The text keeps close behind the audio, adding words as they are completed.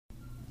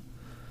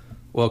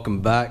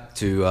Welcome back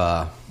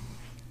to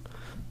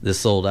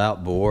this old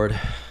outboard.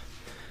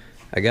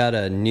 I got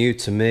a new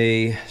to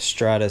me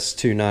Stratus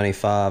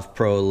 295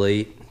 Pro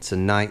Elite. It's a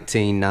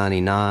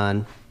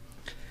 1999.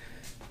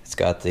 It's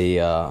got the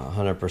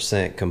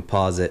 100%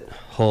 composite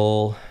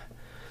hull,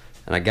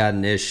 and I got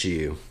an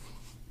issue.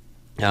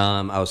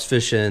 I was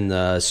fishing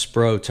the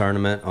Spro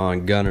tournament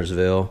on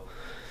Gunnersville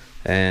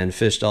and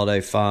fished all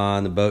day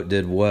fine. The boat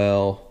did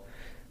well.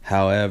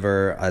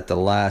 However, at the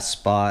last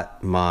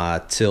spot,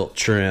 my tilt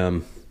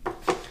trim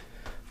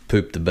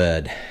pooped the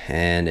bed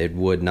and it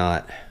would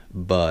not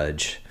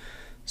budge.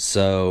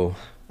 So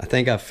I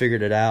think I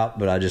figured it out,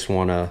 but I just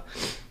want to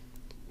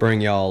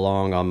bring y'all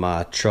along on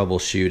my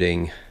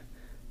troubleshooting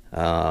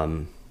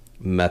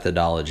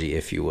methodology,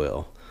 if you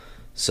will.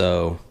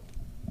 So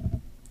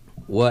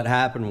what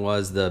happened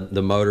was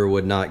the motor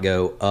would not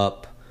go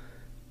up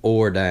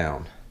or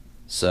down.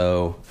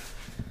 So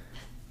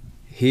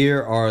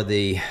here are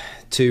the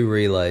two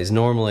relays.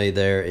 Normally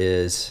there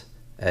is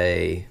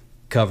a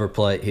cover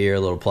plate here, a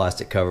little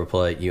plastic cover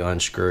plate. You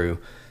unscrew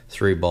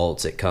 3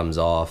 bolts, it comes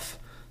off.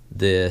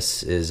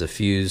 This is a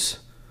fuse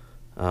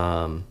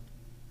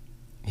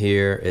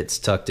here, it's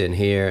tucked in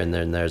here, and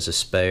then there's a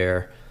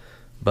spare.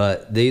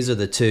 But these are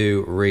the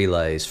two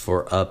relays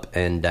for up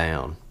and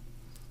down.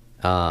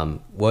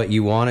 What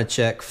you want to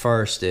check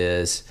first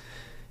is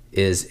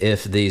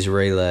if these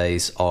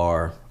relays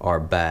are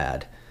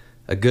bad.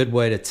 A good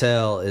way to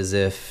tell is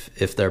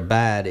if they're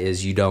bad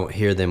is you don't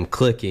hear them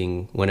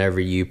clicking whenever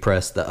you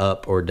press the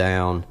up or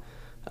down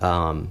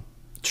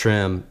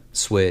trim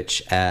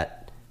switch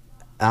at.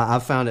 I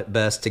found it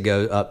best to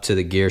go up to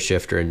the gear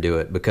shifter and do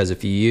it, because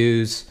if you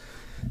use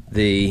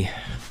the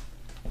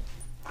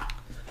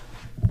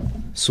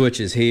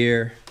switches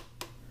here,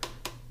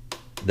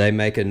 they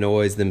make a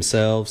noise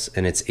themselves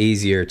and it's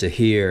easier to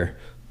hear,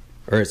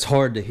 or it's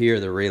hard to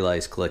hear the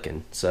relays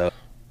clicking. So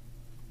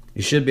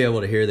you should be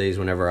able to hear these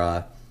whenever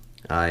I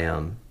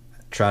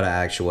try to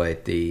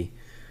actuate the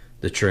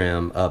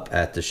trim up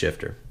at the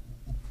shifter.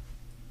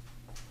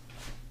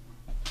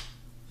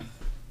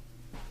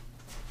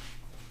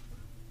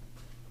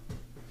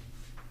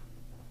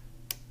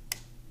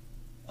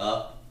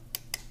 Up,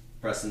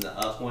 pressing the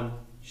up one,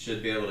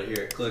 should be able to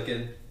hear it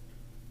clicking.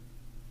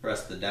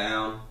 Press the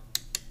down,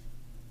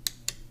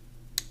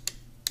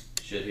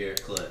 should hear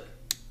it click.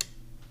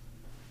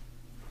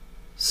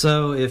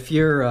 So if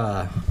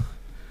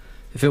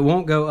it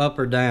won't go up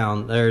or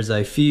down, there's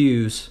a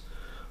fuse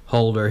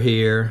holder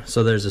here.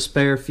 So there's a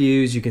spare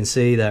fuse. You can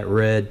see that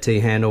red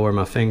T-handle where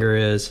my finger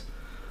is,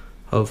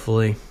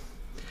 hopefully.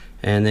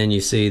 And then you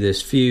see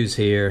this fuse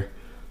here.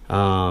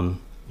 You'll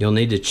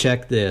need to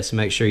check this,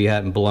 make sure you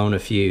haven't blown a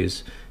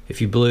fuse. If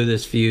you blew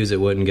this fuse,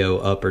 it wouldn't go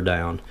up or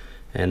down.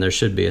 And there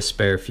should be a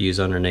spare fuse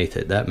underneath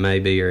it. That may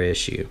be your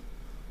issue.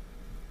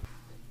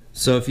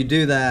 So if you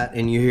do that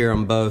and you hear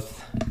them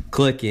both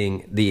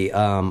clicking, the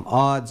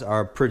odds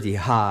are pretty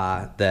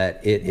high that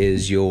it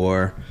is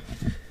your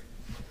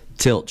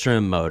tilt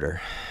trim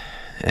motor.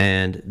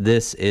 And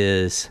this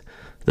is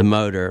the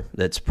motor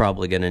that's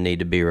probably going to need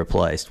to be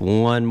replaced.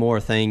 One more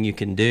thing you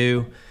can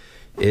do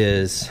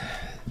is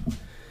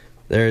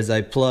there's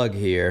a plug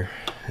here,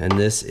 and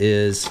this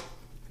is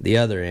the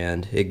other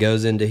end. It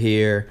goes into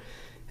here,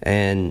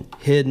 and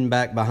hidden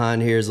back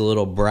behind here is a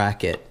little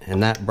bracket,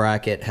 and that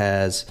bracket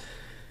has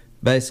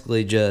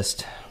basically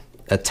just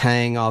a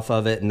tang off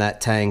of it, and that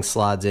tang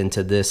slides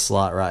into this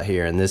slot right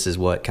here, and this is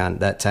what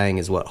that tang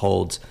is what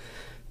holds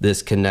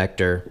this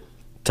connector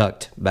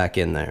tucked back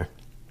in there.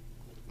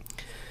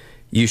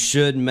 You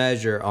should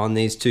measure on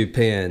these two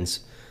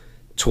pins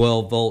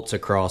 12 volts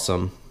across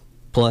them,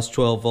 plus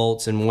 12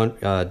 volts in one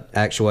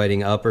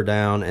actuating up or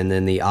down, and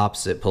then the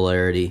opposite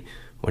polarity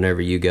whenever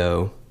you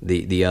go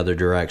the other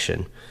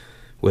direction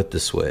with the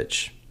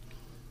switch.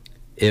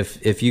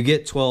 If you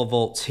get 12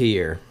 volts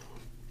here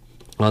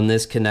on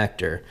this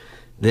connector,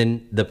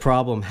 then the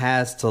problem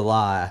has to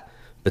lie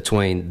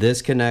between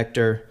this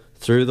connector,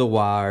 through the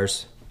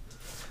wires,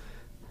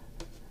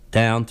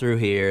 down through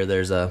here.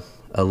 There's a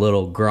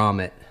little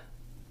grommet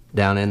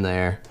down in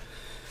there,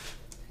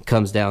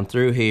 comes down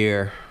through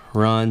here,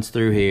 runs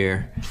through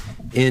here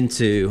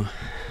into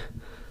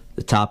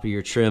the top of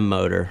your trim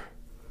motor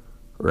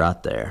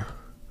right there.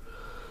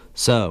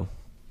 So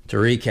to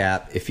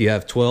recap, if you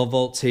have 12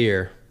 volts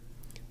here,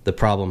 the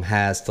problem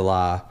has to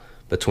lie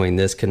between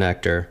this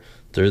connector,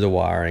 through the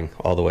wiring,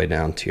 all the way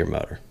down to your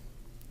motor.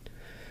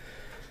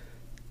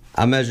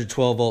 I measured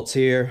 12 volts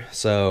here,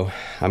 so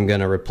I'm going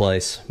to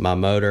replace my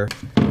motor.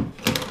 I'm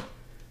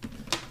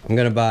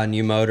going to buy a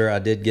new motor. I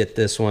did get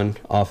this one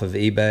off of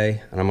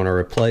eBay, and I'm going to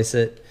replace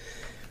it.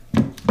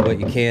 What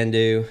you can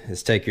do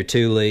is take your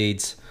 2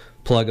 leads,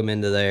 plug them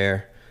into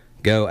there,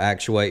 go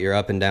actuate your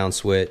up and down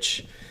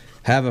switch.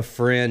 Have a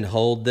friend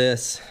hold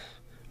this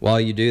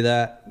while you do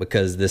that,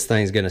 because this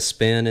thing's going to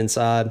spin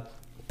inside,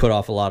 put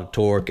off a lot of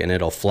torque, and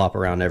it'll flop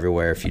around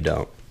everywhere if you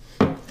don't.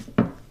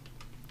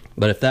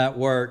 But if that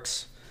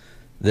works,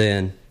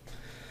 then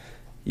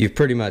you've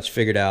pretty much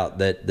figured out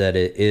that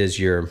it is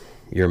your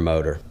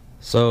motor.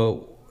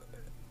 So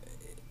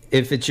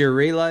If it's your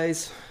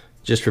relays,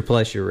 just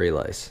replace your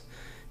relays.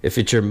 If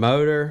it's your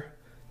motor,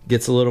 it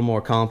gets a little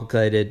more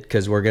complicated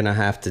because we're gonna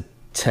have to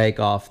take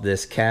off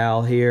this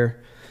cowl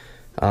here.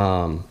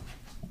 You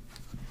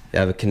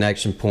have a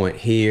connection point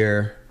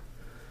here,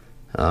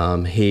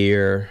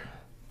 here,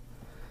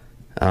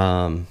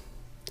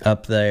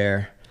 up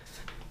there,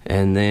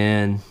 and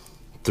then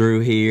through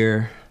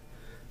here,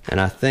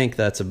 and I think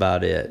that's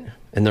about it.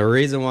 And the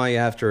reason why you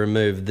have to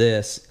remove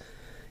this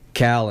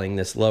cowling,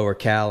 this lower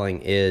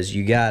cowling, is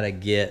you got to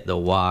get the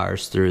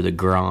wires through the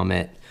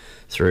grommet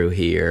through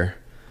here,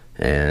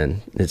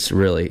 and it's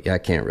really, I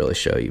can't really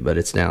show you, but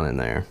it's down in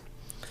there.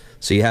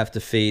 So you have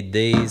to feed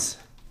these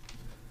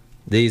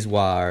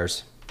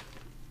wires,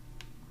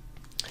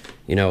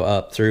 you know,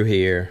 up through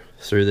here,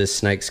 through this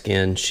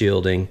snakeskin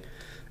shielding,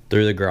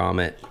 through the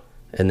grommet,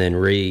 and then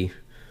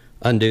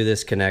undo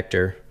this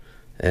connector,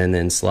 and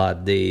then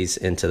slide these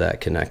into that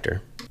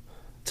connector.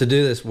 To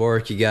do this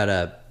work, you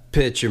gotta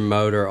pitch your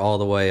motor all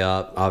the way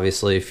up.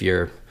 Obviously, if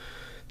your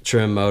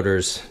trim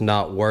motor's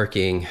not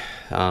working,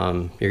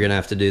 you're gonna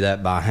have to do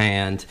that by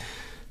hand.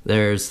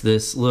 There's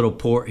this little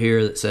port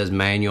here that says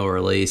manual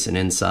release, and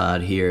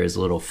inside here is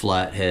a little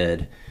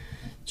flathead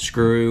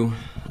screw.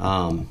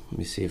 Let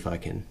me see if I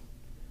can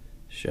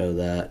show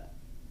that.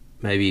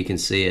 Maybe you can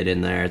see it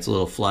in there. It's a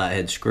little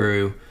flathead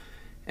screw,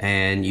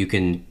 and you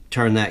can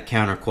turn that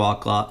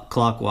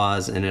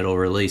counterclockwise and it'll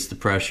release the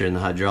pressure in the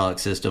hydraulic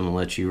system and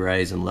let you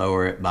raise and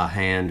lower it by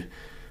hand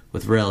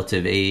with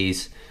relative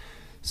ease.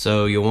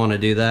 So you'll want to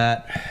do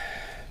that,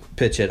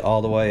 pitch it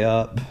all the way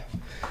up,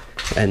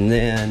 and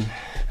then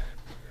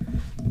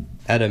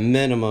at a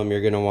minimum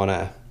you're going to want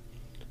to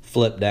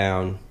flip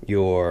down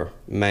your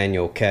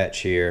manual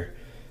catch here.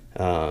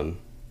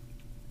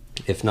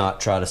 If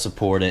not, try to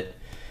support it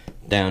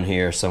down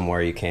here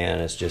somewhere you can.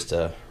 It's just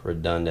a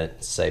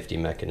redundant safety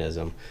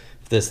mechanism.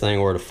 If this thing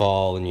were to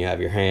fall and you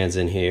have your hands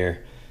in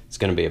here, it's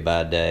going to be a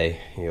bad day.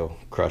 You'll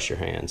crush your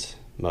hands.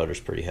 Motor's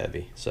pretty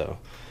heavy, so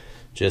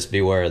just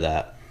beware of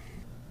that.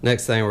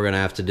 Next thing we're going to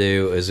have to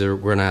do is we're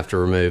going to have to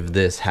remove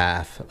this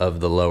half of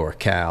the lower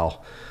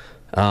cowl.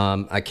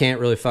 I can't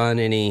really find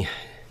any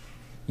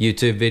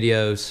YouTube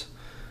videos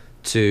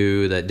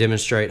that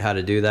demonstrate how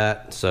to do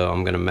that, so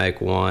I'm going to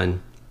make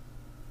one.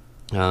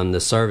 The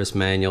service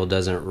manual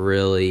doesn't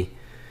really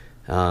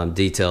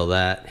detail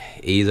that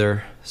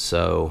either,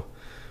 so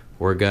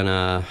we're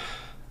gonna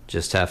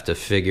just have to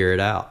figure it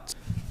out.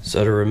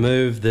 So to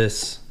remove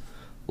this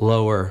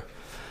lower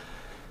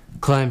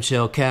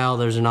clamshell cowl,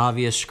 there's an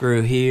obvious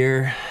screw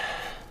here,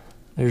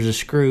 there's a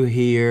screw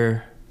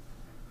here,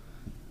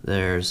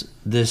 there's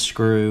this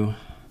screw,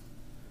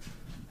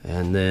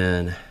 and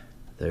then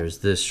there's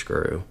this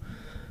screw.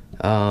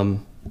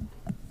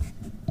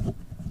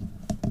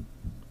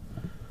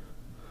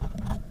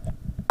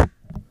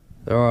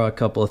 There are a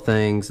couple of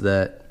things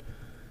that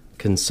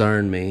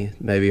concern me.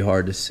 Maybe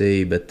hard to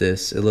see, but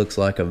it looks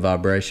like a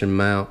vibration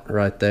mount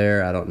right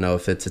there. I don't know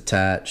if it's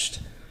attached.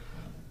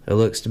 There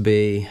looks to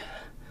be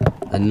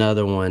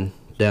another one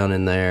down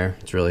in there.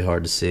 It's really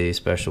hard to see,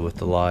 especially with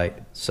the light.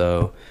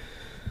 So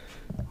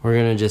we're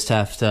gonna just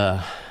have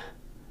to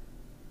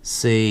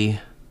see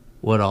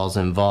what all's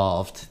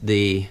involved.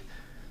 The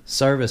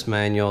service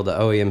manual, the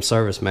OEM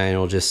service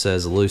manual, just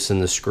says loosen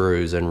the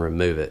screws and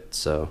remove it.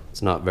 So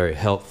it's not very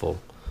helpful.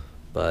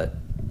 But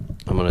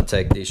I'm going to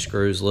take these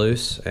screws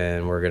loose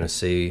and we're going to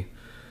see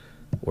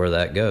where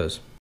that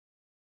goes.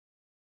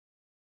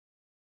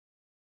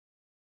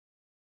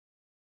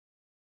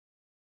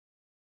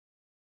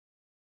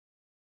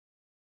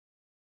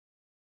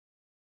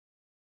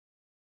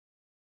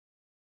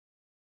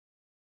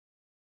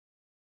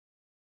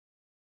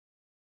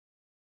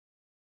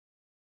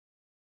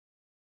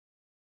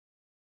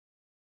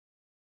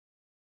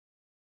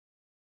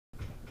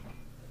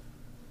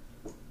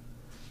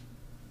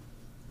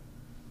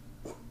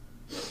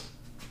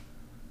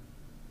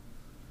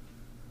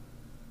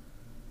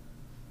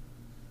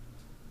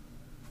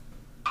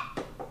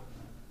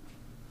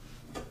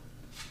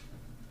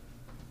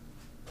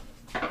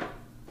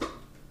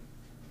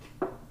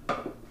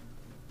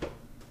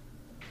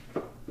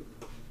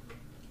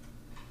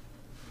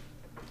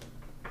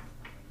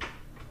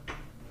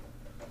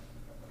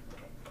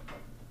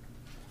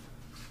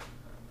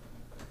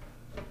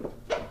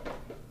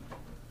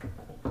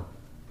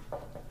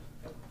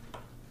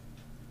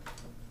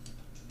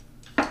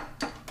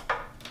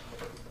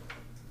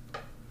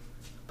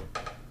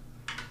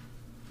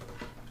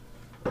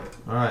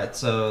 All right,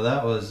 so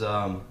that was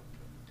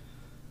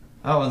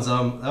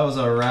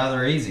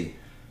rather easy.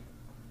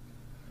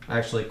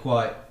 Actually,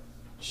 quite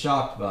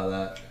shocked by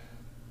that.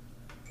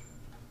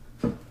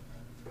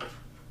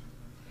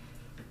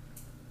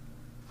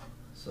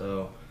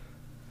 So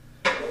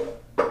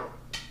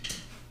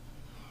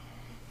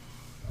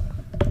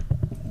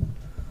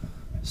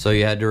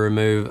you had to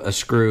remove a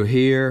screw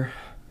here,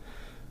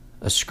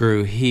 a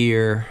screw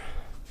here,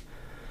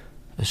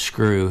 a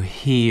screw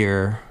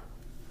here,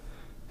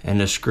 and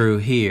a screw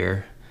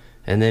here,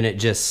 and then it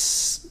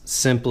just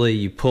simply,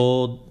 you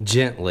pulled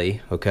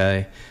gently,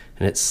 okay,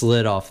 and it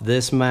slid off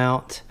this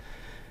mount,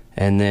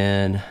 and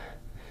then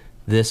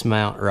this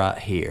mount right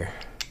here.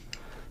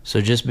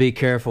 So just be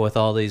careful with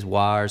all these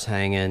wires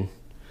hanging.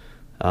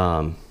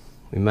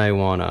 We may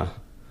want to,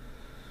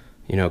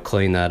 you know,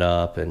 clean that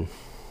up and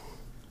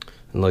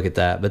look at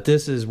that. But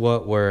this is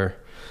what we're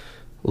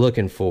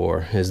looking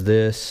for, is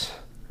this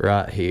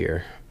right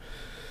here.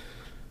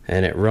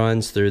 And it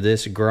runs through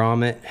this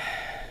grommet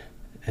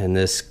and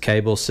this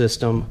cable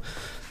system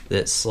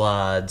that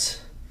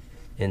slides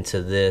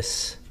into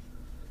this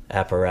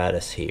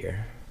apparatus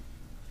here.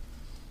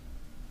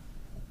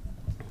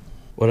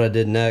 What I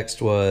did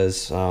next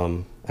was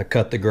I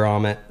cut the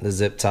grommet, the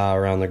zip tie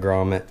around the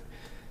grommet,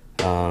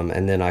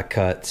 and then I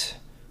cut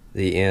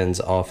the ends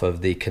off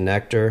of the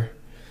connector,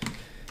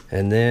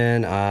 and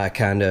then I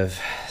kind of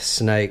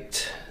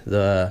snaked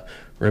the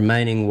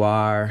remaining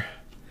wire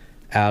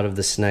out of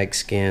the snake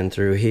skin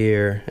through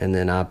here, and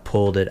then I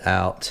pulled it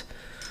out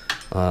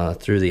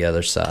through the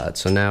other side.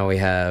 So now we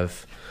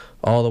have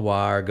all the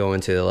wire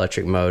going to the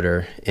electric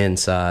motor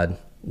inside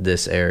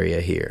this area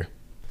here.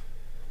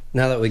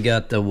 Now that we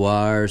got the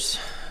wires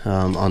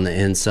on the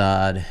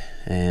inside,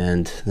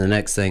 and the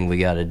next thing we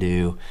got to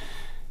do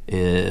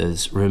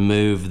is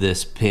remove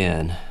this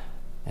pin.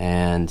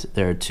 And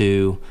there are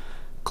two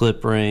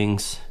clip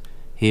rings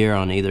here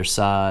on either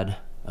side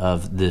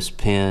of this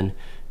pin.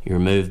 You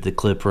remove the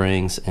clip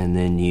rings and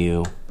then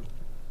you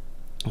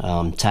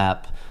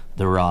tap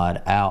the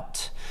rod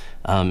out.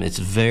 It's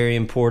very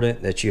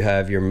important that you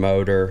have your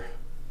motor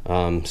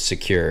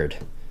secured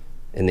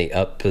in the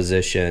up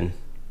position.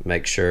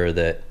 Make sure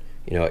that,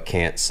 you know, it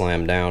can't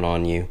slam down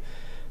on you.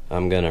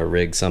 I'm gonna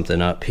rig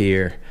something up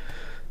here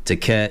to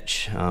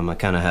catch. I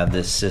kind of have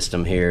this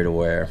system here to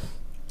where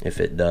if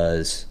it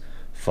does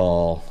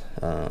fall,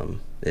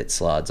 it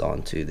slides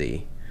onto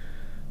the,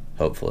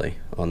 hopefully,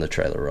 on the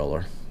trailer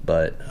roller.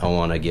 But I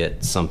want to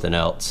get something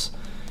else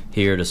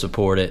here to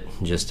support it,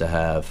 just to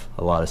have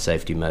a lot of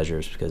safety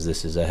measures, because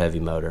this is a heavy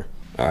motor.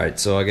 Alright,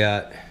 so I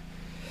got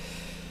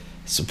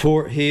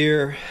support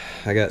here,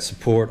 I got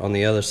support on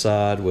the other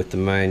side with the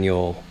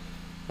manual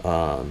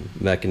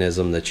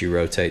mechanism that you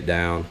rotate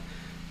down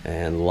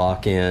and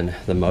lock in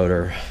the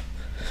motor.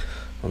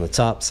 On the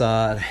top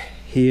side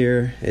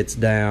here, it's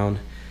down,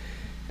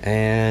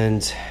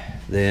 and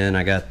then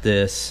I got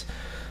this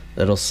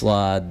that'll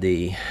slide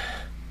the,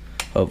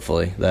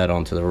 hopefully, that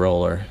onto the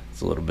roller.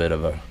 It's a little bit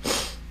of a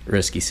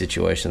risky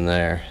situation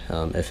there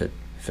if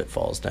it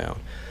falls down,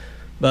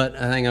 but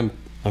I think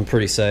I'm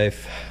pretty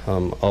safe,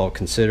 all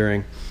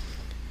considering.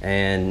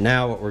 And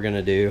now what we're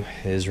gonna do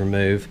is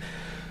remove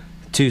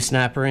two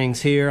snap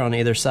rings here on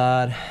either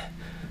side,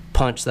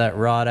 punch that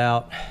rod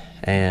out,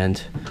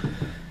 and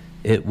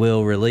it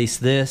will release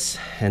this,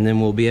 and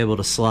then we'll be able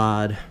to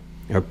slide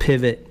or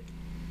pivot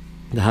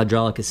the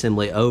hydraulic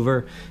assembly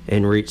over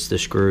and reach the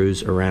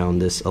screws around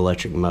this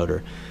electric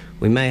motor.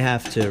 We may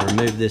have to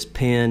remove this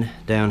pin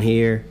down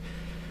here.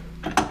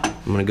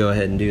 I'm gonna go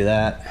ahead and do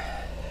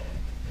that.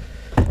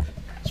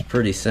 It's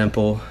pretty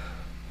simple.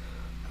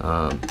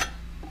 There's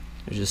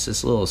just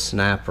this little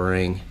snap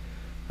ring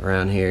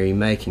around here. You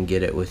may can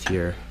get it with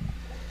your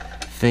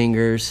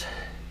fingers.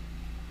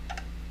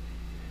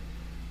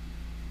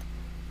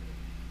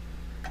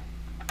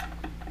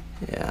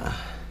 Yeah,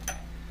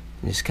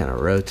 just kind of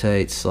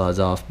rotates, slides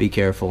off. Be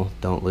careful,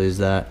 don't lose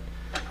that.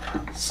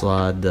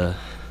 Slide the,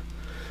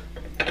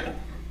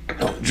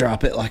 don't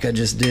drop it like I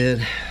just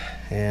did.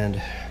 And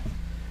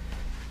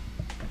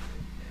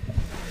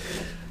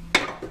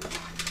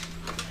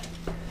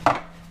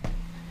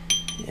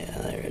yeah,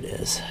 there it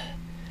is.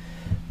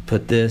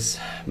 Put this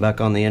back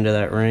on the end of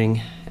that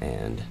ring,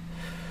 and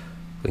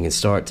we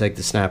can take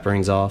the snap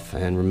rings off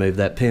and remove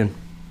that pin.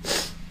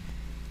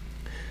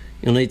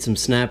 You'll need some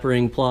snap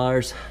ring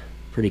pliers,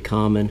 pretty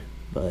common,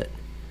 but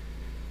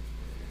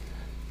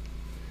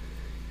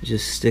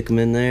just stick them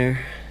in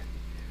there,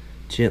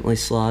 gently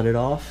slide it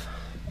off,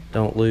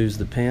 don't lose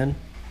the pin.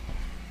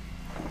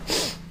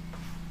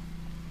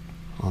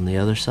 On the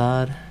other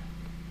side,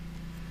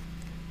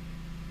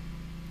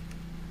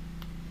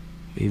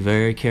 be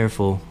very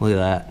careful. Look at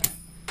that.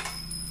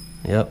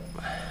 Yep,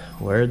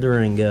 where'd the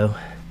ring go?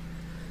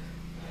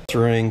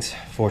 Rings,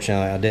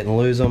 fortunately I didn't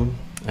lose them,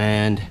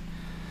 and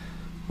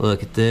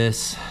look at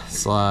this,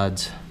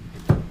 slides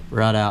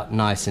right out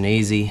nice and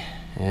easy.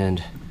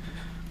 And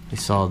we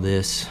saw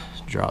this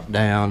drop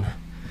down,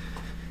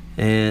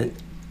 and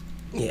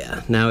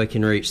yeah, now we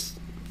can reach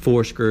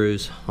 4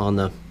 screws on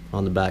the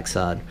back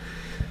side.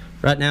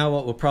 Right now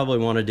what we'll probably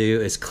want to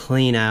do is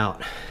clean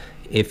out.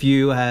 If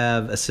you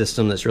have a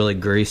system that's really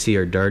greasy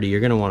or dirty, you're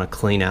going to want to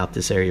clean out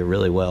this area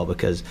really well,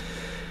 because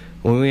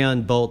when we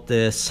unbolt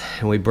this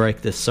and we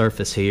break this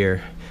surface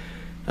here,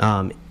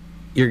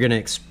 you're going to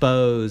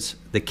expose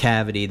the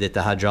cavity that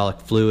the hydraulic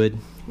fluid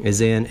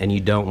is in, and you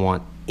don't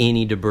want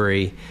any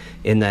debris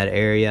in that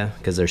area,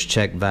 because there's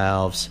check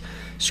valves,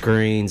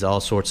 screens,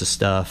 all sorts of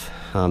stuff,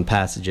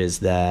 passages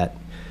that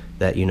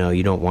you know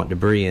you don't want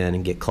debris in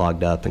and get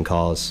clogged up and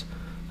cause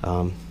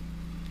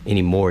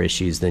any more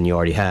issues than you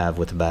already have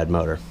with a bad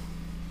motor.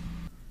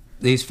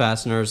 These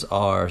fasteners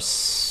are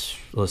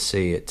let's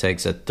see, it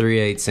takes a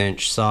 3/8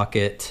 inch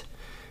socket,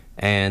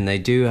 and they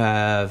do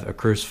have a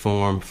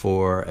cruciform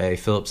for a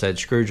Phillips head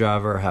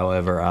screwdriver.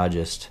 However, I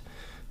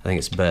think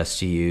it's best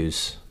to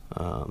use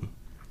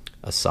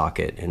a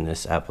socket in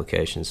this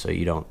application so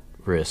you don't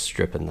risk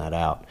stripping that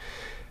out.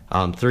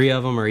 3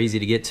 of them are easy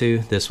to get to,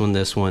 this one,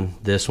 this one,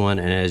 this one,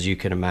 and as you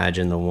can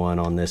imagine, the one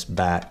on this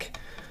back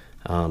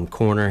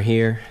corner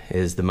here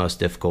is the most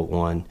difficult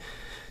one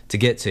to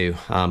get to.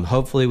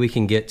 Hopefully we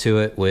can get to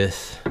it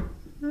with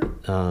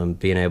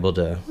being able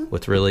to,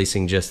 with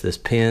releasing just this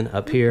pin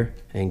up here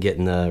and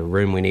getting the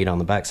room we need on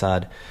the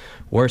backside.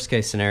 Worst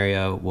case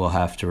scenario, we'll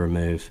have to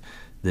remove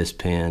this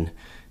pin,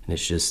 and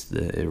it's just,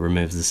 it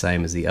removes the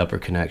same as the upper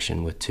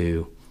connection with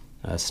 2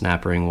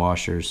 snap ring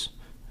washers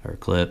or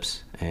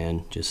clips,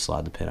 and just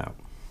slide the pin out.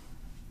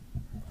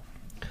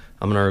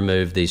 I'm gonna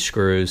remove these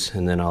screws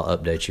and then I'll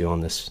update you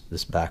on this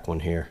back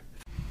one here.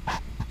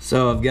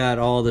 So I've got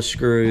all the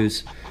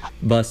screws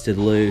busted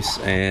loose,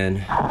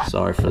 and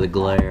sorry for the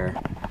glare,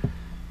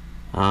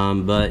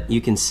 but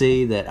you can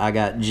see that I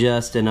got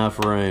just enough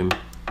room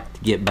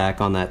to get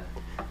back on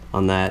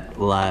that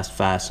last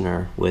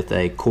fastener with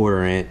a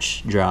 1/4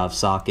 inch drive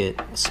socket,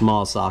 a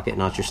small socket,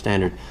 not your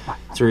standard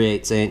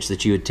 3/8 inch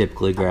that you would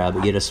typically grab,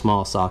 but get a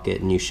small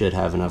socket and you should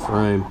have enough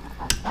room,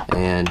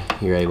 and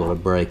you're able to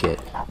break it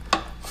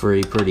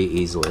free pretty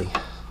easily.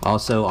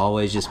 Also,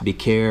 always just be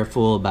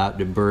careful about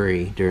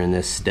debris during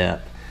this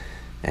step,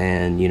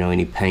 and you know,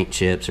 any paint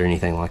chips or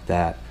anything like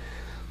that.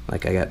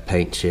 Like I got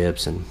paint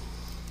chips and,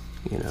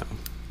 you know,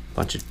 a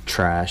bunch of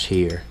trash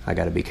here I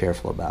got to be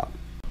careful about.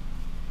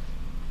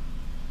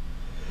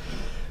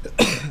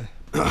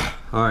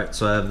 Alright,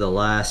 so I have the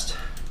last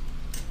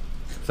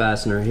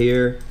fastener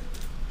here.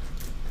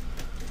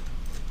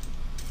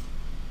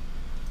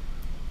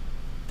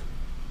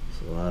 It's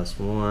the last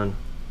one.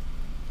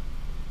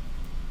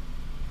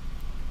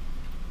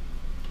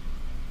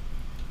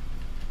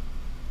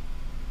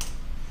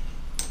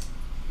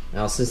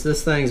 Now, since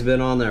this thing's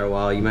been on there a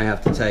while, you may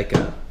have to take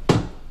a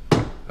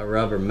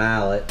rubber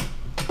mallet,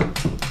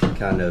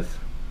 kind of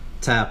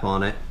tap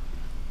on it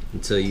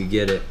until you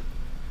get it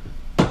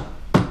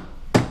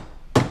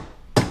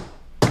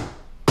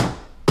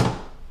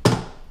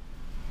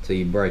till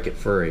you break it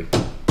free.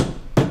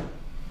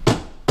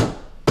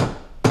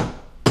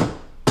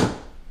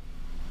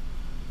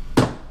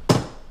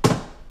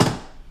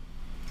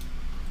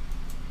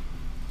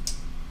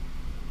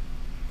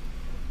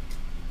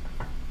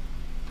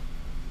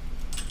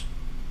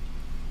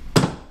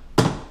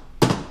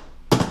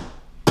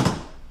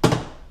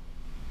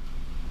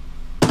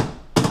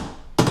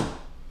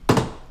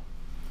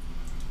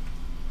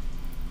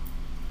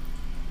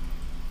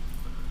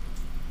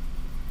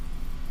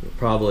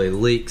 Probably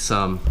leak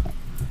some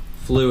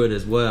fluid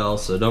as well,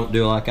 so don't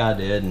do like I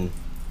did and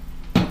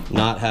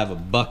not have a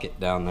bucket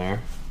down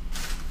there.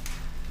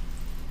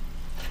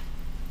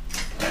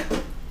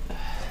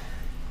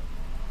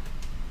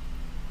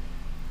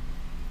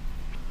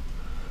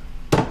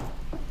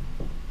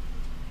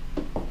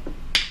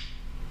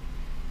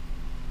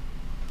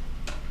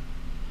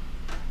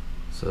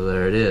 So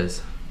there it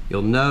is.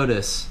 You'll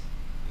notice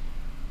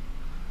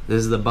this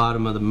is the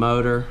bottom of the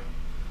motor.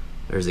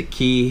 There's a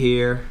key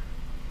here.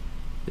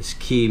 This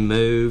key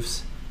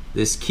moves.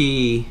 This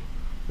key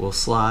will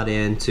slide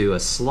into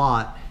a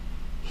slot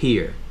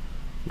here.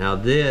 Now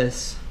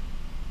this,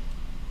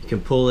 you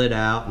can pull it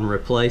out and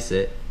replace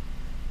it.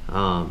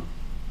 Don't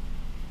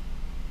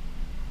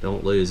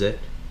lose it.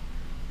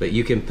 But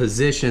you can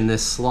position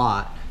this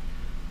slot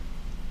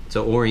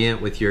to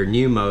orient with your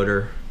new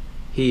motor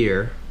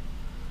here,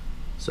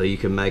 so you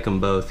can make them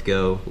both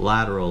go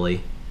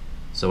laterally.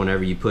 So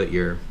whenever you put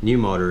your new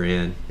motor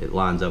in, it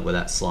lines up with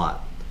that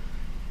slot.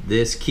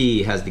 This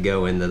key has to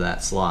go into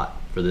that slot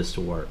for this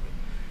to work.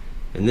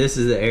 And this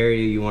is the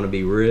area you want to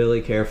be really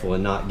careful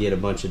and not get a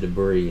bunch of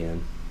debris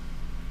in.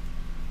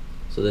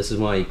 So this is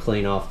why you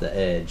clean off the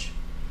edge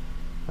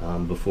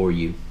before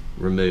you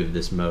remove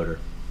this motor.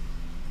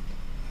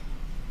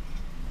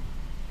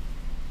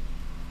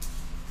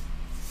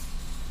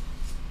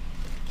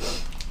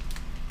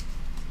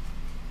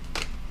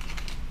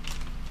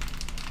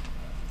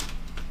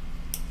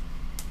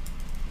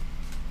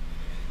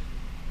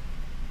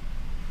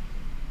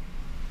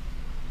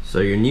 So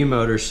your new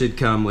motor should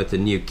come with a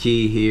new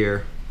key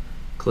here.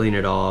 Clean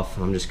it off.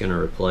 I'm just going to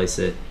replace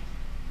it.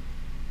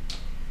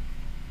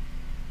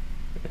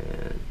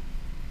 And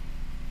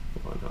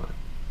why not?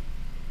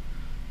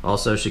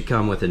 Also should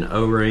come with an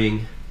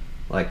O-ring.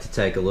 I like to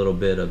take a little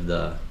bit of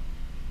the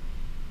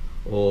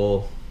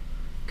oil,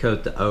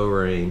 coat the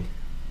O-ring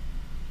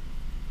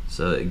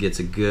so it gets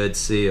a good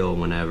seal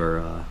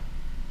whenever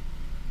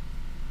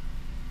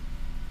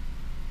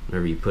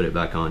you put it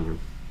back on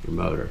your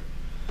motor.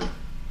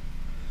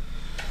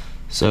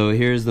 So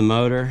here's the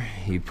motor.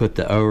 You put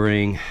the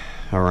O-ring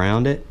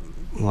around it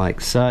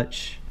like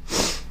such.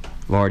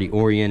 I've already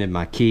oriented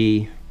my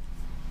key,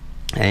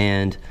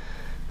 and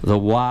the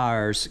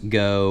wires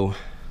go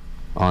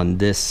on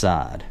this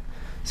side,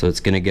 so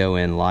it's going to go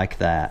in like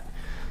that.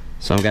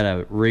 So I'm going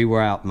to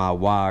reroute my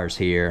wires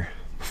here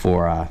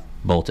before I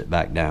bolt it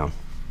back down.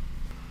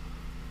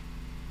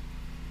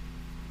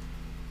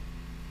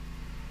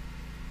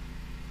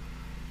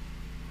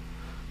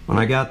 When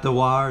I got the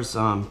wires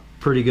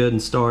pretty good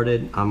and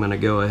started, I'm going to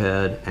go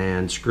ahead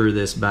and screw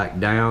this back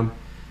down.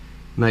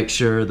 Make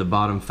sure the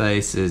bottom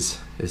face is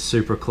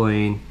super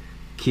clean,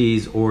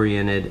 keys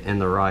oriented in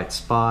the right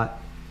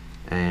spot,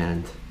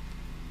 and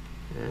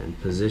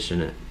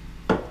position it.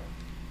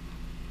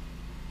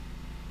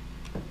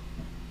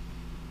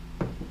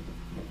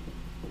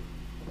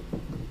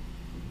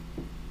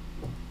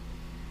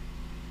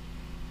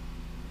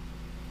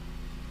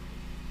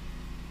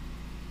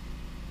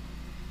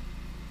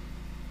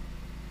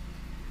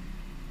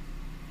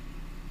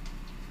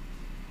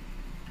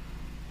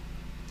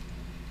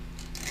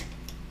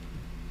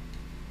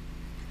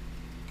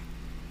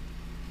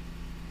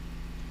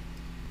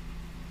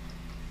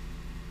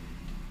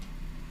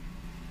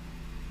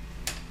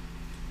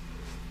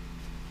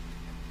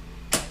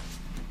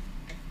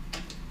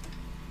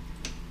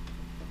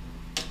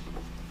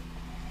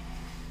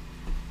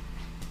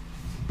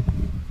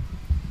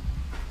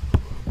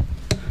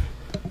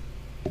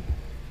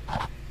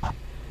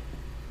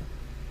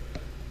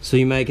 So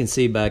you may can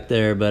see back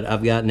there, but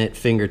I've gotten it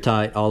finger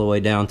tight all the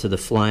way down to the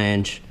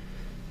flange.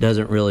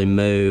 Doesn't really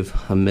move.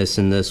 I'm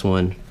missing this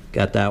one.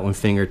 Got that one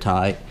finger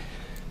tight,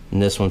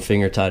 and this one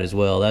finger tight as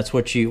well. That's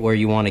where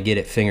you want to get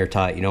it finger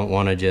tight. You don't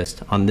want to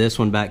just, on this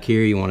one back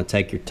here, you want to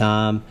take your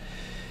time,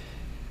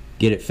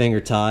 get it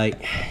finger tight,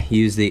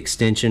 use the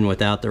extension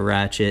without the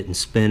ratchet and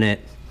spin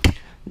it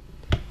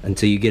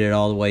until you get it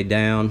all the way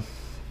down.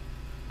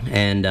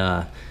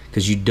 And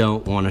because you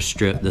don't want to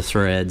strip the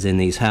threads in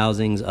these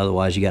housings,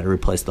 otherwise you got to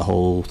replace the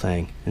whole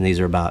thing, and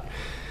these are about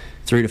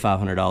 $300 to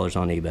 $500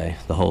 on eBay,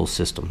 the whole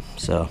system.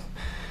 So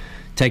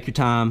take your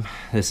time.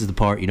 This is the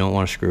part you don't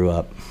want to screw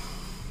up.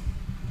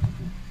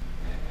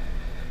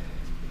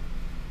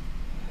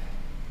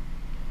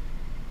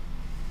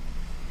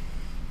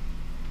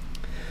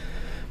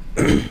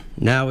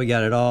 Now we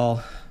got it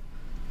all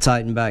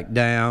tightened back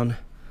down.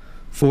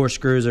 4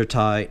 screws are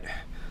tight,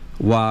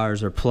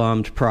 wires are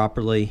plumbed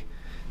properly,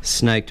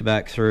 snaked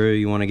back through.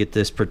 You want to get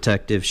this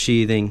protective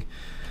sheathing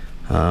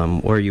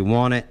where you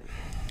want it,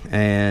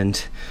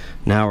 and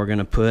now we're going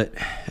to put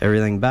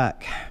everything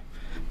back.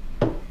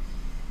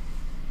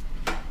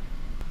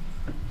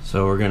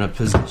 So we're going to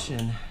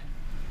position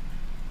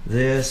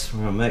this.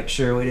 We're going to make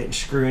sure we didn't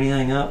screw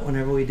anything up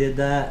whenever we did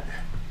that.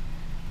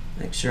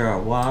 Make sure our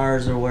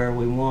wires are where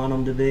we want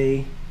them to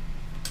be.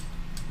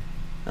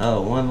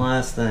 Oh, one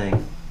last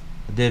thing,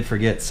 I did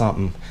forget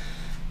something.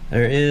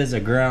 There is a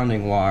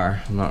grounding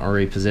wire. I'm not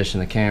going to reposition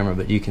the camera,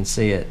 but you can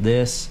see it.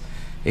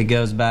 It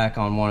goes back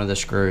on one of the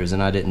screws,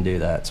 and I didn't do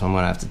that, so I'm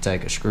going to have to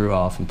take a screw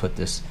off and put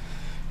this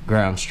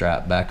ground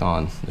strap back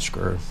on the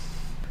screw.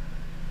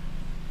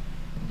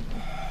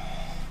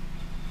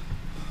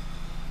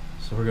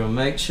 So we're going to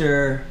make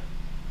sure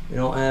we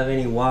don't have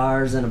any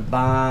wires in a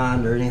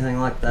bind or anything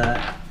like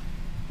that.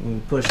 I'm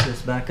going to push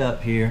this back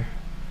up here.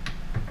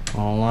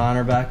 I'll line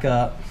her back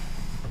up.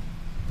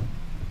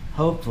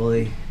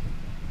 Hopefully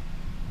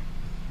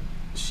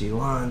she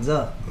lines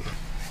up.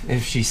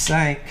 If she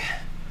sank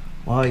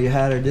while you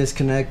had her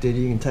disconnected,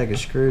 you can take a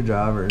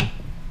screwdriver and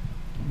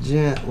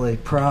gently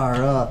pry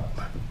her up.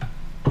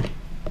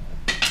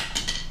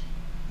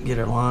 Get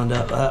her lined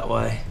up that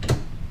way.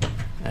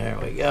 There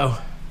we go.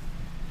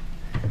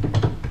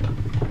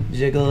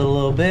 Jiggle it a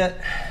little bit.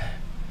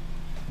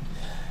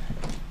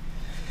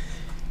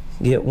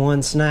 Get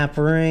one snap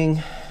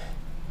ring.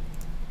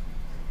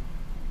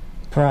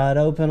 Pry it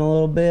open a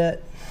little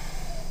bit.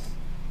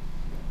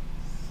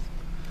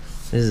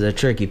 This is a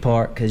tricky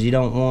part because you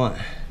don't want,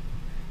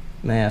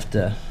 may have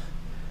to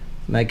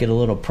make it a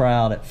little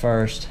proud at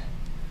first.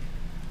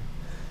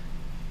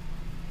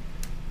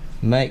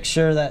 Make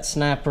sure that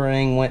snap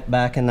ring went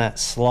back in that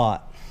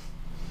slot.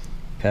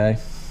 Okay?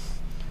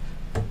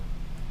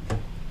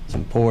 It's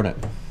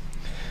important.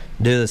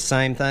 Do the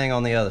same thing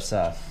on the other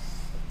side.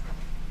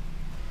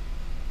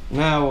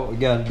 Now what we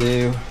got to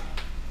do,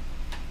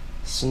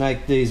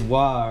 snake these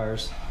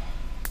wires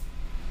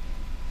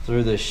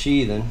through the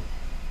sheathing,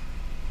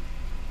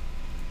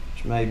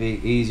 which may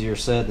be easier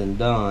said than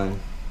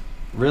done.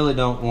 Really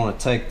don't want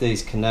to take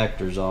these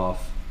connectors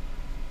off,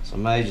 so I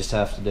may just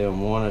have to do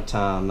them one at a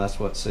time. That's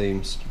what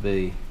seems to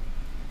be.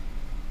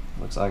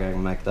 Looks like I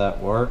can make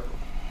that work.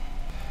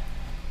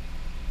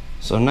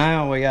 So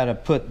now we got to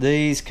put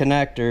these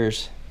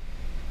connectors,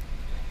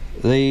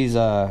 these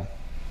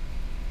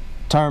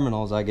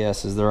terminals, I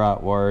guess is the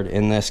right word,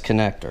 in this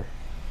connector.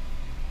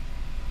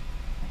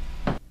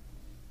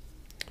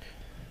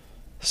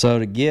 So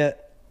to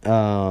get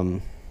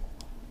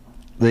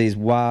these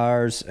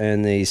wires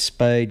and these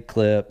spade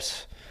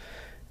clips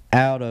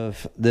out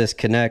of this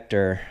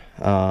connector,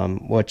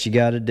 what you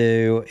got to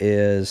do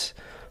is,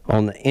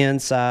 on the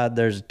inside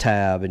there's a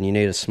tab, and you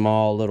need a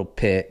small little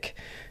pick,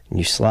 and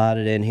you slide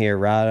it in here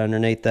right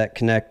underneath that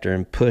connector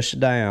and push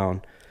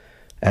down.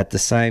 At the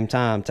same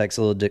time, takes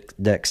a little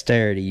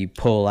dexterity, you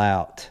pull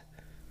out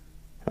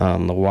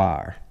the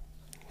wire.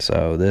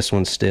 So this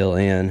one's still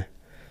in,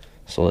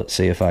 So let's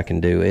see if I can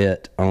do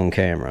it on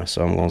camera.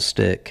 So I'm gonna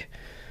stick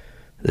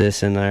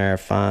this in there,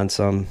 find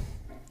some.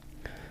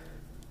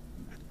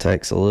 It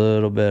takes a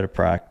little bit of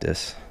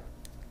practice.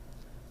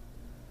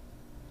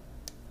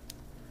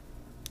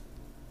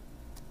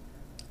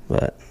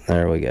 But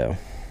there we go.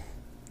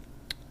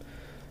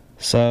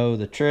 So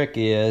the trick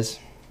is,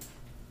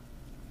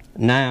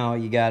 now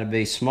you got to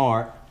be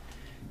smart.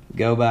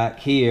 Go back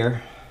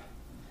here,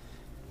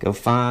 go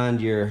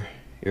find your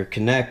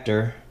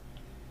connector,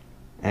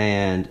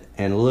 and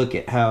look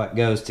at how it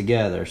goes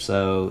together.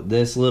 So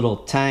this little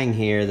tang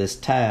here, this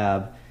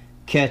tab,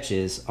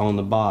 catches on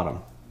the bottom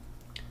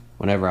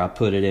whenever I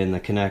put it in the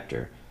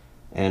connector.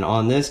 And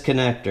on this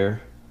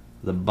connector,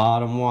 the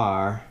bottom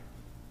wire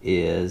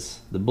is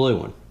the blue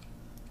one.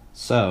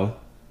 So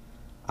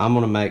I'm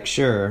going to make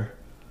sure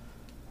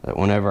that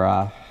whenever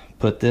I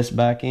put this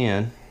back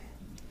in,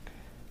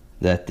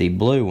 that the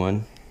blue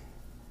one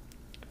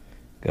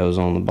goes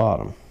on the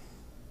bottom.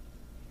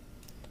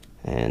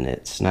 And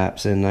it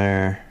snaps in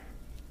there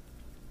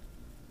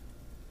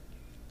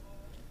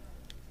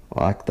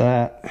like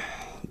that.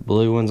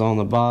 Blue one's on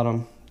the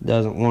bottom,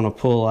 doesn't want to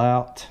pull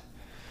out.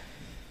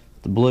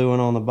 The blue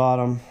one on the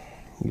bottom,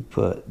 you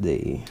put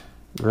the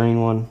green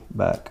one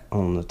back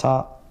on the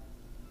top.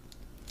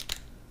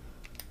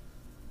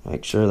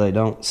 Make sure they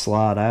don't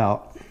slide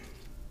out.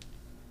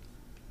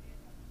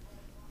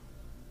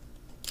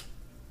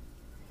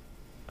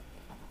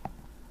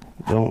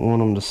 Don't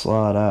want them to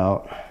slide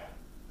out.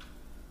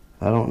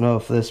 I don't know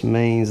if this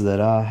means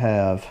that I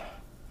have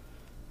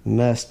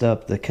messed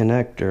up the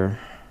connector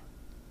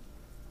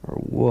or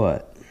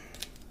what,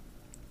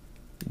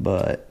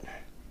 but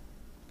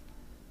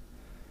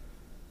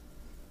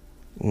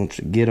once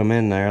you get them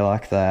in there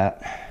like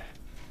that,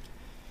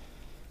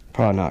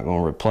 probably not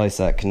going to replace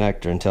that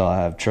connector until I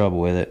have trouble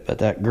with it. But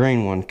that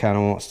green one kind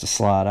of wants to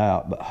slide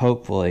out, but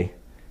hopefully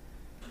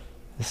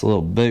this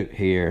little boot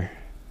here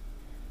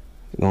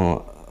is going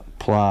to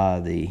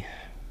apply the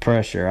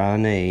pressure I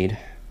need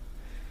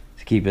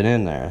to keep it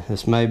in there.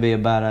 This may be a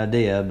bad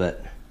idea,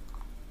 but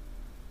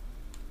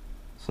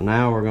so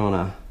now we're going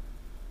to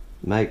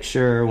make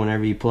sure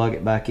whenever you plug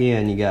it back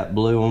in, you got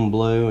blue on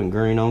blue and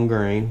green on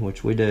green,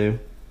 which we do.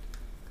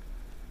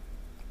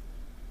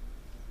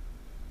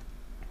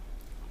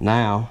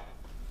 Now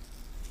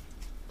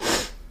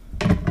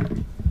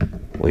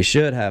we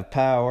should have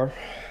power.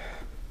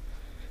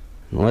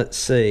 Let's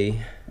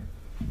see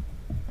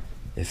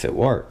if it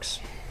works.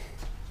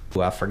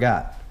 I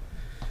forgot.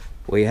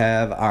 We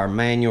have our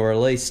manual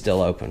release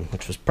still open,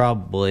 which was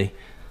probably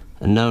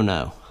a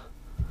no-no.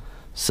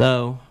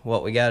 So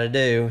what we got to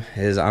do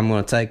is I'm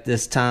going to take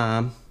this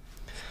time,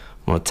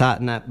 I'm going to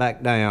tighten that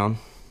back down,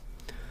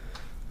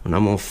 and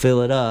I'm going to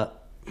fill it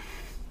up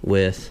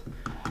with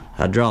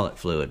hydraulic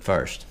fluid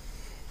first.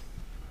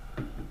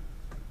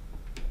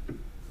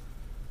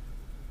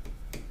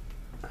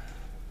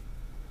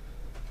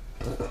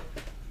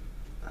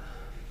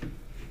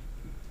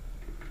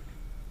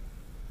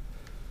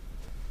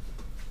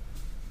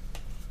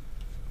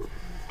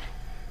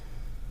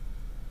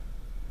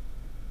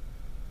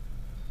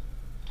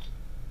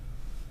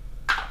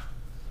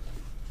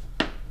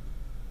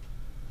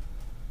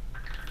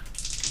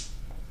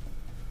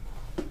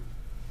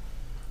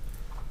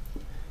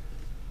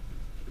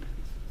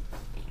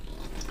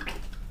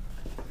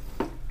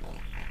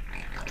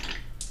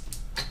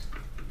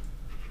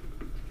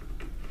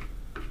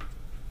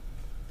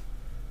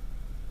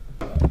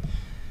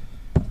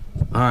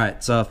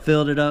 Alright, so I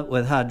filled it up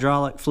with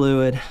hydraulic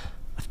fluid.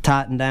 I've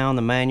tightened down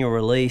the manual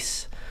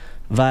release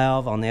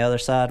valve on the other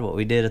side, what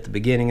we did at the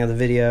beginning of the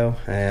video,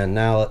 and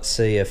now let's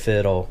see if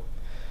it'll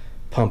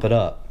pump it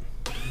up.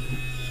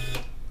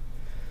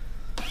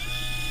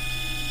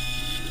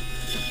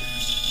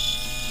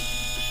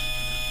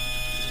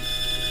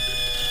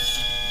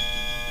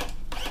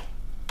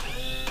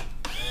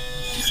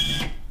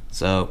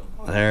 So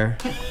there,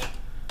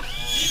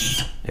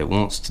 it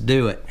wants to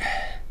do it.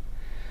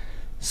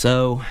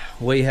 So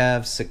we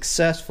have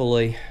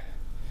successfully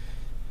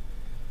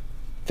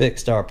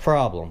fixed our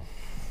problem,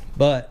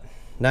 but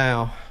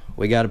now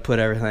we got to put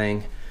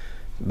everything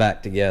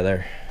back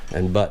together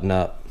and button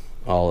up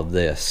all of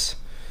this.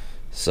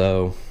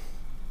 So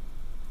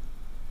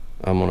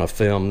I'm gonna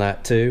film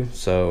that too,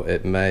 so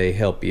it may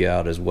help you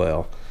out as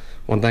well.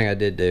 One thing I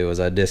did do is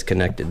I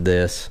disconnected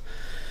this.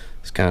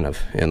 It's kind of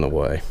in the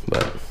way,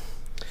 but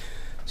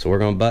so we're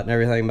gonna button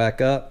everything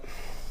back up,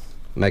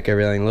 make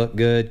everything look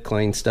good,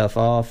 clean stuff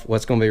off.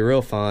 What's going to be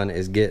real fun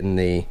is getting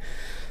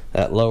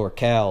that lower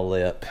cowl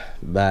lip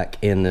back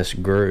in this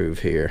groove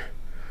here.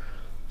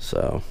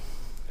 So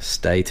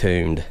stay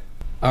tuned.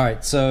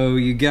 Alright, so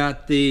you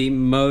got the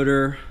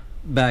motor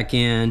back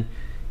in,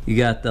 you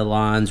got the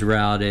lines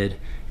routed,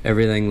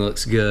 everything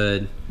looks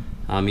good.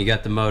 You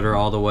got the motor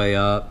all the way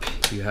up,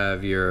 you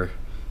have your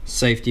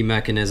safety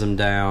mechanism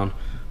down.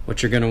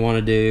 What you're going to want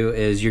to do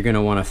is you're going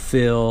to want to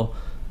fill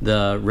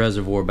the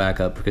reservoir back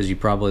up because you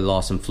probably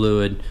lost some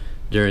fluid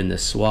during the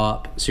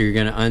swap. So you're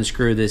going to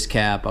unscrew this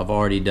cap. I've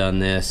already done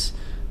this.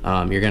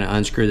 You're going to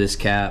unscrew this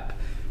cap.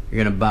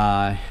 You're going to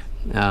buy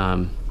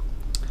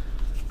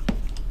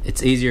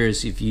It's easier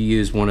if you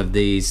use one of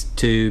these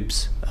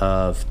tubes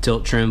of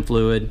tilt trim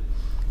fluid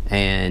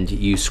and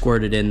you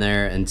squirt it in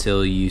there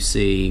until you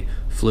see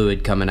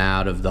fluid coming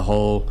out of the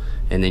hole,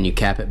 and then you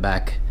cap it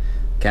back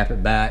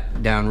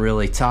down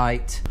really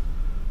tight.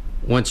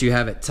 Once you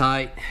have it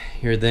tight,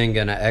 you're then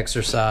going to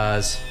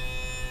exercise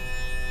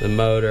the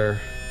motor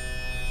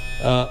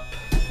up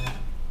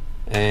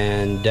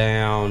and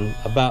down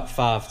about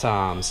 5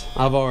 times.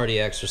 I've already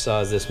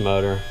exercised this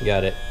motor,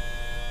 got it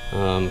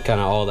kind of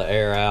all the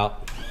air out.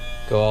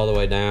 Go all the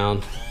way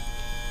down,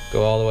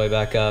 go all the way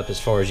back up as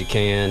far as you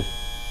can.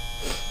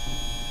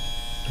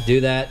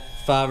 Do that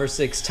 5 or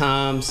 6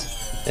 times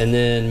and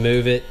then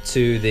move it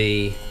to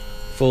the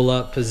full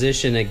up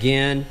position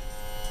again.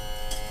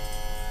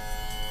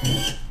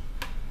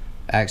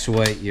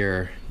 Actuate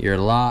your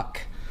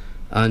lock,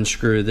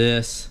 unscrew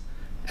this,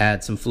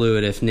 add some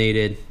fluid if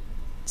needed,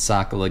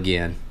 cycle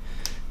again,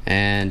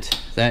 and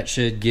that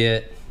should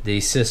get the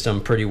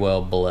system pretty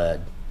well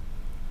bled.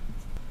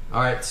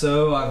 Alright,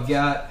 so I've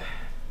got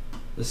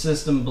the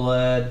system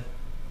bled,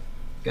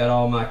 got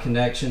all my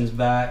connections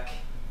back,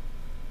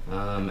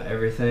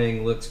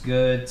 everything looks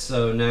good.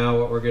 So now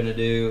what we're going to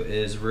do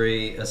is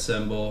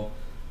reassemble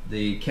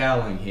the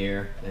cowling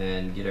here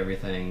and get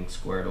everything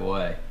squared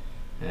away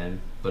and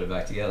put it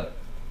back together.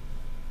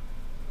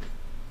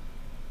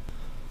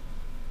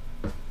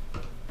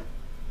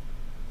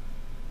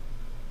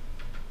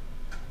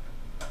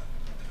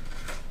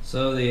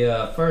 So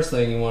the first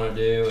thing you want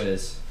to do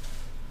is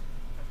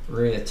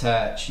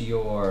reattach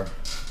your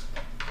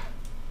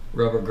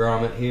rubber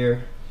grommet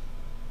here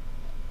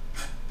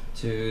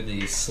to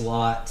the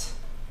slot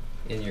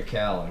in your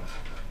cowling.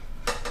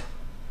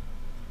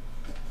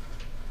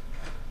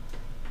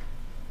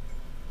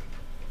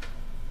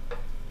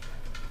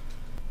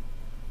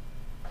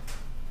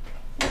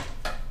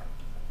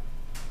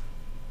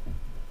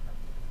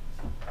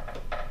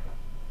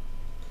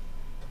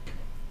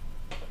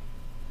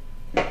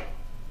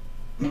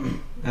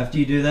 After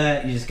you do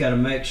that, you just got to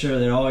make sure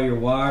that all your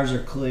wires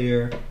are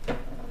clear,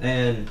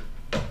 and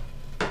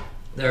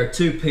there are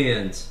 2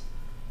 pins,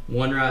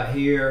 one right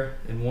here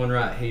and one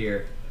right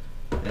here,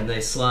 and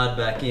they slide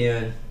back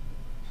in.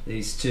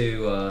 These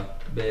 2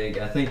 big,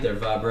 I think they're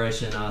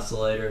vibration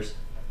oscillators,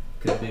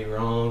 could be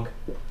wrong,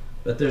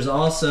 but there's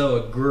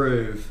also a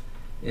groove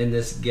in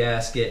this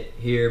gasket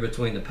here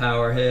between the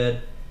power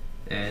head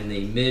and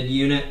the mid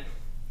unit,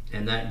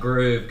 and that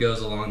groove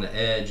goes along the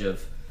edge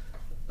of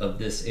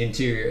this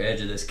interior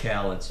edge of this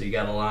cowling, so you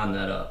got to line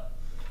that up.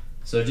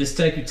 So just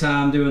take your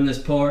time doing this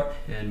part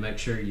and make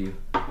sure you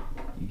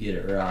get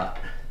it right.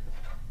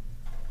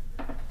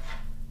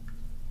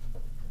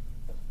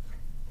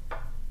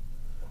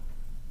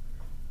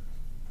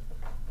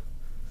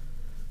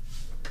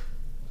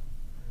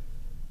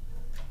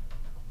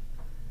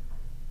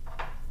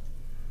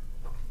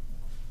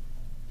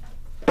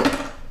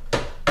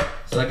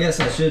 So I guess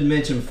I should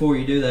mention before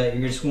you do that,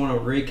 you just want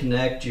to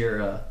reconnect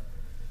your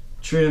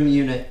trim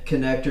unit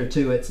connector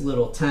to its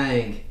little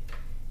tang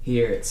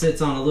here. It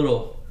sits on a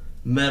little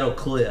metal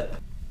clip.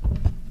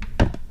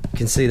 You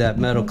can see that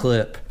metal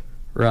clip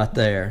right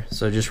there.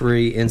 So just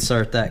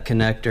reinsert that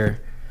connector,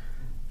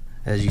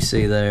 as you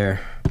see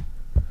there,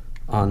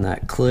 on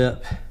that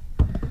clip,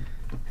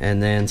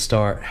 and then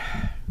start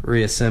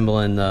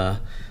reassembling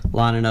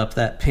lining up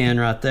that pin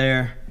right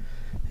there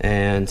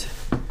and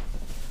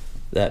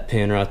that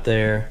pin right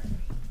there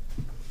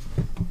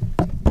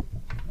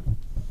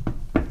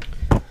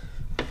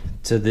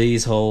to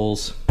these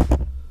holes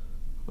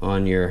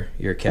on your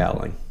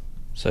cowling.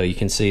 So you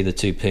can see the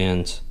 2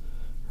 pins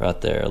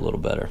right there a little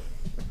better.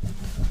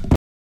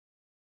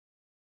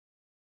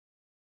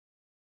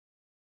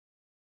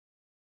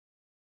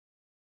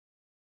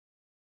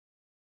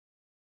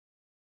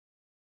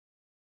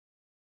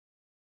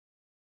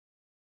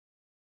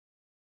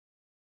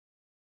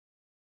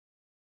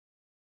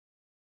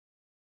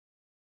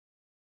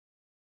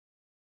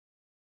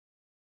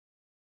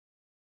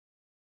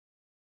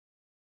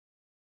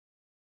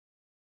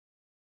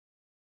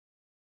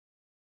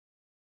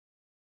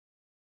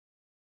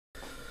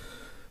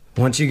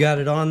 Once you got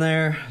it on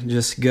there,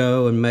 just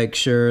go and make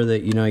sure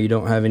that you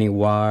don't have any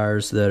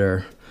wires that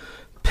are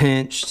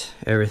pinched.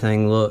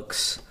 Everything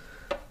looks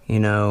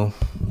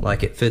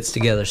like it fits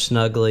together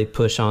snugly.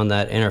 Push on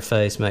that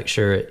interface, make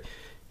sure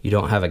you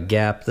don't have a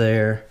gap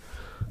there.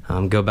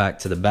 Go back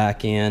to the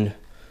back end,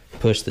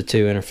 push the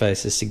 2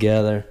 interfaces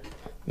together,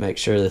 make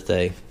sure that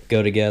they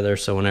go together,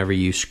 so whenever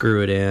you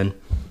screw it in,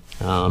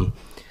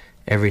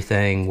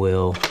 everything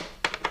will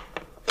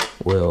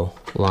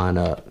line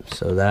up.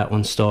 So that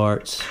one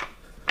starts,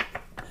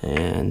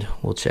 and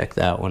we'll check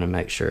that one and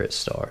make sure it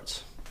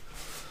starts.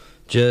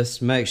 Just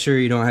make sure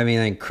you don't have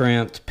anything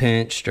crimped,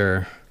 pinched,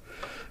 or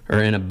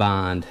in a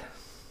bind.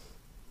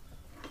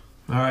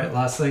 Alright,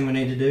 last thing we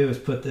need to do is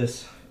put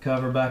this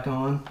cover back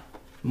on.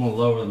 I'm going to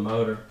lower the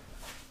motor,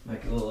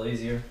 make it a little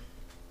easier.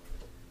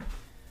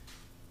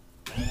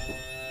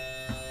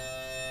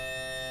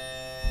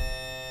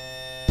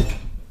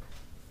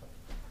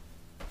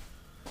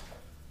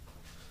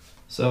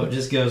 So it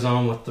just goes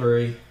on with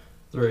three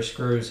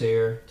screws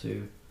here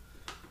to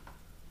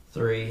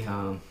 3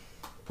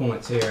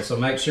 points here. So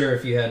make sure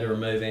if you had to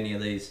remove any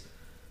of these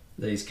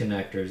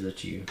connectors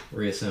that you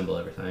reassemble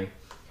everything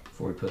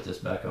before we put this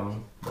back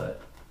on.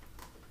 But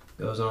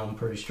goes on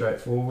pretty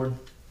straightforward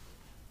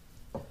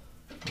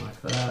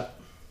like that.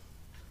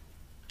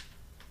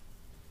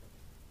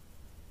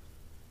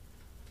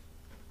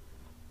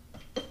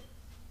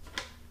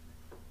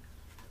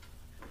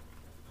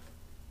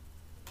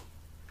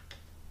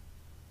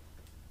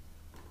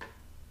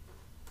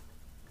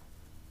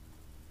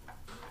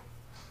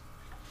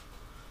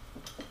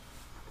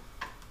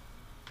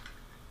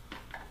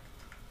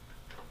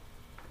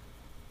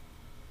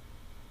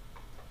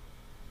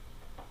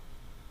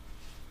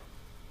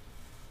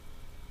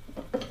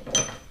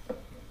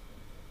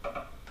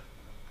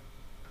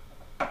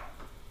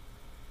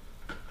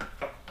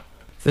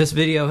 If this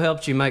video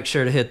helped you, make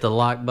sure to hit the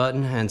like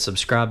button and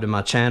subscribe to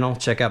my channel.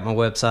 Check out my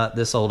website,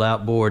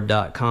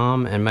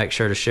 thisoldoutboard.com, and make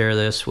sure to share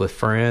this with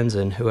friends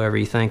and whoever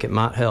you think it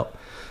might help.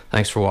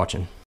 Thanks for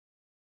watching.